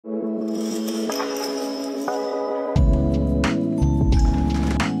Mrs.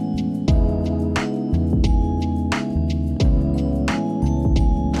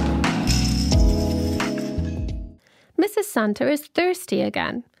 Santa is thirsty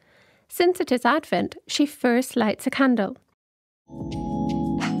again. Since it is Advent, she first lights a candle.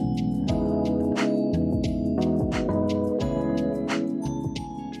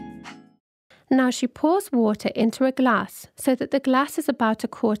 Now she pours water into a glass so that the glass is about a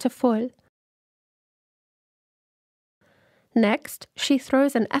quarter full. Next, she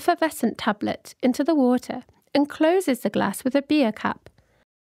throws an effervescent tablet into the water and closes the glass with a beer cap.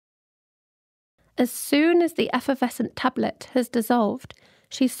 As soon as the effervescent tablet has dissolved,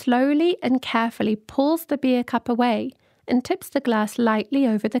 she slowly and carefully pulls the beer cap away and tips the glass lightly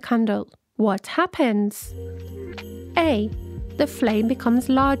over the candle. What happens? A. The flame becomes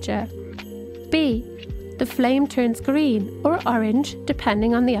larger. B. The flame turns green or orange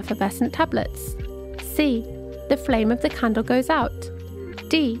depending on the effervescent tablets. C. The flame of the candle goes out.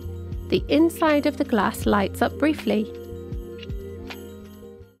 D. The inside of the glass lights up briefly.